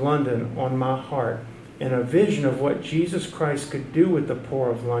poor of London on my heart and a vision of what Jesus Christ could do with the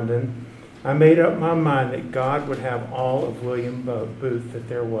poor of London, I made up my mind that God would have all of William Booth that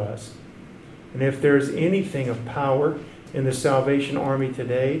there was. And if there is anything of power in the Salvation Army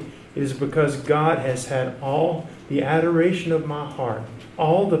today, it is because God has had all the adoration of my heart,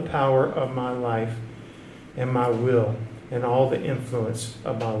 all the power of my life and my will, and all the influence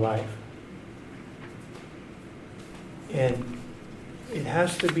of my life. And it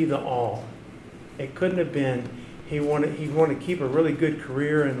has to be the all. It couldn't have been, he wanted to keep a really good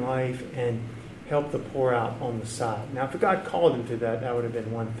career in life and help the poor out on the side. Now, if God called him to that, that would have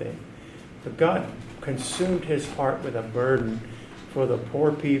been one thing. But God consumed his heart with a burden for the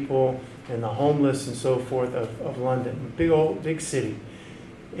poor people and the homeless and so forth of London, big city.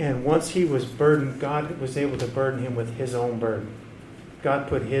 And once he was burdened, God was able to burden him with his own burden. God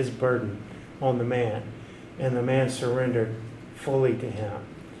put his burden on the man, and the man surrendered fully to him.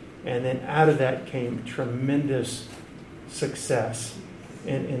 And then out of that came tremendous success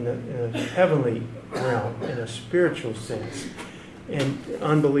in the heavenly realm, in a spiritual sense, and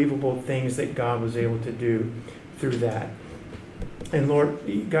unbelievable things that God was able to do through that. And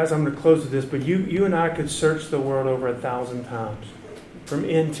Lord, guys, I'm going to close with this, but you and I could search the world over 1,000 times, from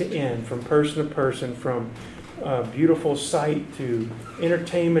end to end, from person to person, from beautiful sight to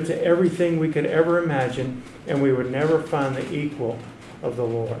entertainment to everything we could ever imagine. and we would never find the equal of the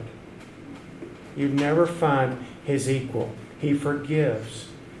Lord. You'd never find his equal. He forgives.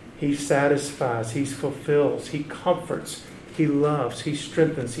 He satisfies. He fulfills. He comforts. He loves. He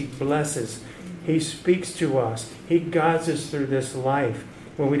strengthens. He blesses. He speaks to us. He guides us through this life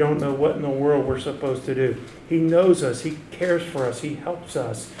when we don't know what in the world we're supposed to do. He knows us. He cares for us. He helps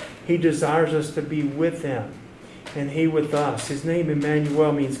us. He desires us to be with him and he with us. His name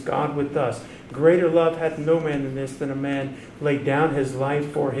Emmanuel means God with us. Greater love hath no man than this, than a man lay down his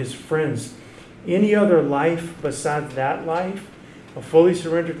life for his friends. Any other life besides that life, a fully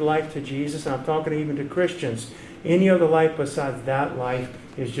surrendered life to Jesus, and I'm talking even to Christians, any other life besides that life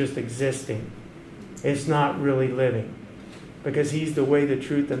is just existing. It's not really living, because he's the way, the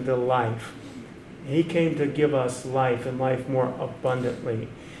truth, and the life. He came to give us life and life more abundantly.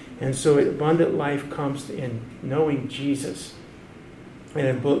 And so abundant life comes in knowing Jesus and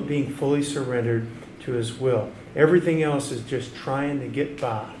in being fully surrendered to his will. Everything else is just trying to get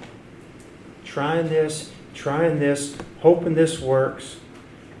by. Trying this, hoping this works.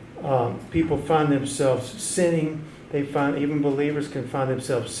 People find themselves sinning. Even believers can find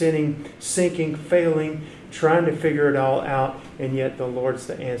themselves sinning, sinking, failing, trying to figure it all out, and yet the Lord's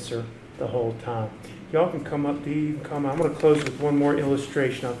the answer the whole time. Y'all can come up. You can come. I'm going to close with one more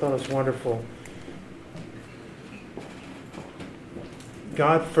illustration. I thought it was wonderful.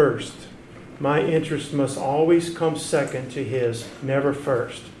 God first. My interest must always come second to his, never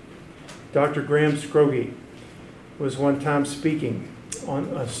first. Dr. Graham Scroggie was one time speaking on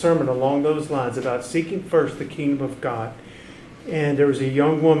a sermon along those lines about seeking first the kingdom of God. And there was a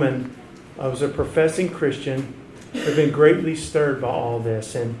young woman, was a professing Christian, who had been greatly stirred by all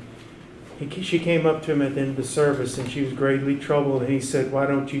this. And she came up to him at the end of the service, and she was greatly troubled. And he said, "Why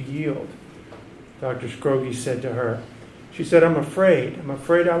don't you yield?" Dr. Scroggie said to her, she said, I'm afraid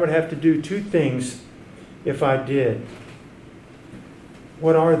I would have to do two things if I did."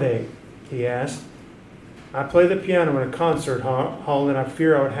 "What are they?" he asked. "I play the piano in a concert hall, and I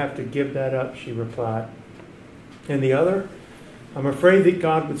fear I would have to give that up," she replied. "And the other? I'm afraid that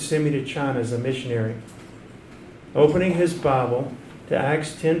God would send me to China as a missionary." Opening his Bible to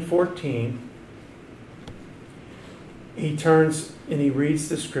Acts 10:14, he turns and he reads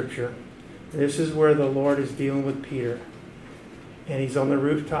the scripture. This is where the Lord is dealing with Peter. And he's on the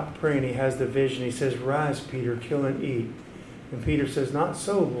rooftop praying. He has the vision. He says, "Rise, Peter, kill and eat." And Peter says, "Not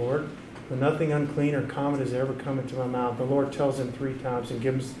so, Lord. For nothing unclean or common has ever come into my mouth." The Lord tells him 3 times and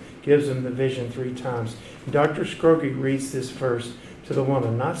gives him the vision 3 times. And Dr. Scroggie reads this verse to the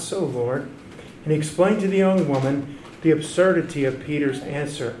woman, "Not so, Lord." And he explained to the young woman the absurdity of Peter's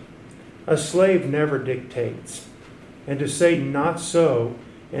answer. A slave never dictates. And to say "not so"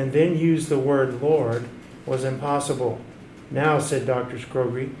 and then use the word Lord was impossible. "Now," said Dr.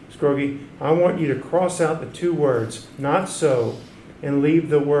 Scroggie, "I want you to cross out the 2 words, 'not so,' and leave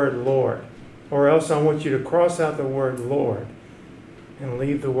the word Lord. Or else I want you to cross out the word Lord and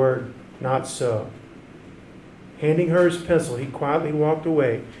leave the word not so." Handing her his pencil, he quietly walked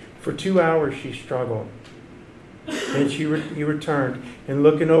away. For 2 hours she struggled. Then he returned, and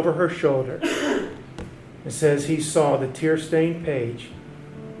looking over her shoulder, it says he saw the tear-stained page,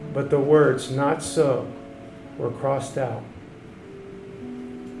 but the words "not so" were crossed out.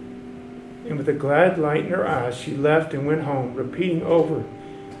 And with a glad light in her eyes, she left and went home, repeating over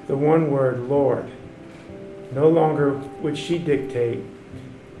the one word, Lord. No longer would she dictate.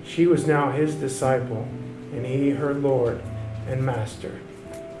 She was now his disciple, and he her Lord and Master.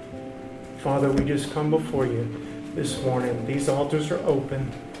 Father, we just come before you this morning. These altars are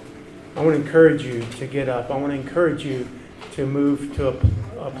open. I want to encourage you to get up. I want to encourage you to move to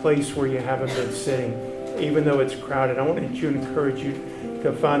a place where you haven't been sitting, even though it's crowded. I want to encourage you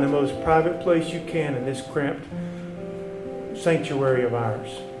to find the most private place you can in this cramped sanctuary of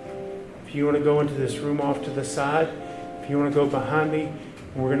ours. If you want to go into this room off to the side, if you want to go behind me,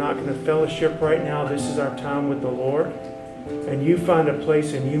 we're not going to fellowship right now. This is our time with the Lord. And you find a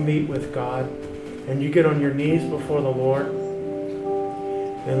place and you meet with God, and you get on your knees before the Lord.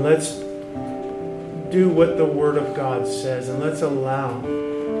 And let's do what the Word of God says, and let's allow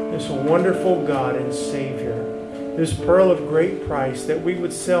this wonderful God and Savior, this pearl of great price, that we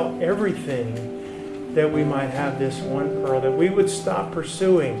would sell everything that we might have this one pearl, that we would stop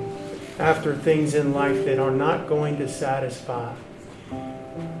pursuing after things in life that are not going to satisfy.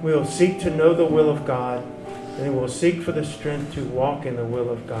 We'll seek to know the will of God, and we'll seek for the strength to walk in the will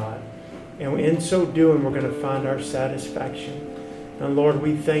of God. And in so doing, we're going to find our satisfaction. And Lord,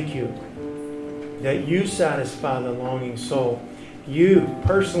 we thank you that you satisfy the longing soul. You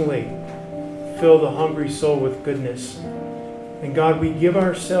personally fill the hungry soul with goodness. And God, we give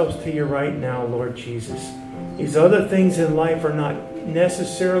ourselves to you right now, Lord Jesus. These other things in life are not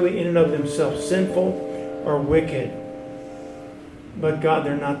necessarily in and of themselves sinful or wicked. But God,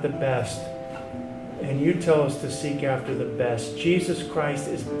 they're not the best. And you tell us to seek after the best. Jesus Christ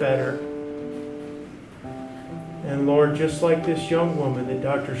is better. And Lord, just like this young woman that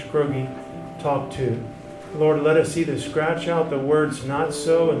Dr. Scroggie talked to, Lord, let us either scratch out the words not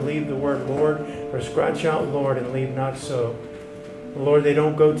so and leave the word Lord, or scratch out Lord and leave not so. Lord, they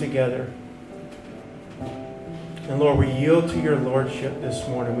don't go together. And Lord, we yield to your Lordship this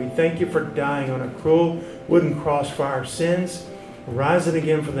morning. We thank you for dying on a cruel wooden cross for our sins, rising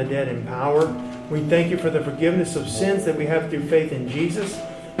again from the dead in power. We thank you for the forgiveness of sins that we have through faith in Jesus.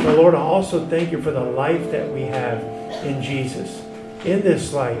 But Lord, I also thank you for the life that we have in Jesus. In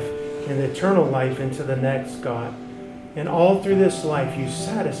this life, in the eternal life into the next, God. And all through this life you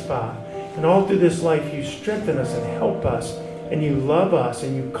satisfy. And all through this life you strengthen us and help us. And you love us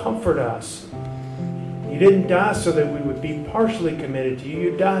and you comfort us. You didn't die so that we would be partially committed to you.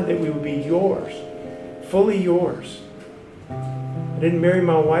 You died that we would be yours. Fully yours. I didn't marry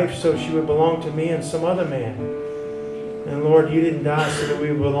my wife so she would belong to me and some other man. And Lord, you didn't die so that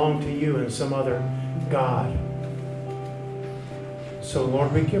we would belong to you and some other God. So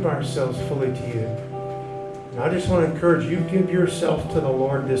Lord, we give ourselves fully to you. And I just want to encourage you, give yourself to the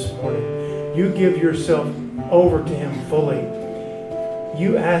Lord this morning. You give yourself over to him fully.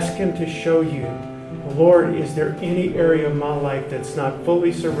 You ask him to show you, Lord, is there any area of my life that's not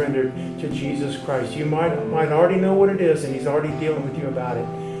fully surrendered to Jesus Christ? You might already know what it is, and he's already dealing with you about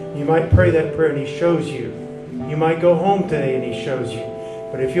it. You might pray that prayer, and he shows you. You might go home today, and he shows you.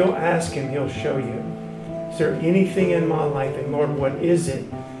 But if you'll ask him, he'll show you. Is there anything in my life? And Lord, what is it?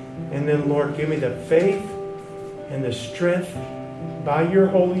 And then, Lord, give me the faith and the strength by your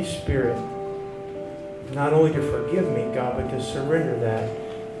Holy Spirit, not only to forgive me, God, but to surrender that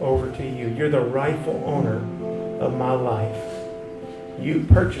over to you. You're the rightful owner of my life. You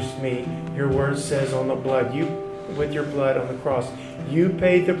purchased me, your word says, on the blood. With your blood on the cross. You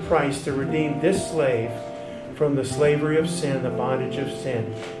paid the price to redeem this slave from the slavery of sin, the bondage of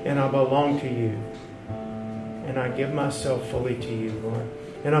sin. And I belong to you. And I give myself fully to you, Lord.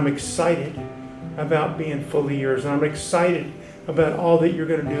 And I'm excited about being fully yours. And I'm excited about all that you're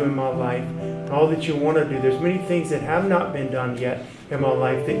going to do in my life. All that you want to do. There's many things that have not been done yet in my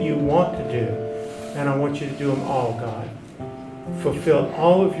life that you want to do. And I want you to do them all, God. Fulfill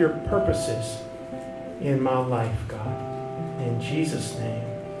all of your purposes in my life, God. In Jesus' name.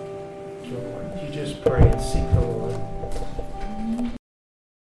 Lord, you just pray and seek the Lord.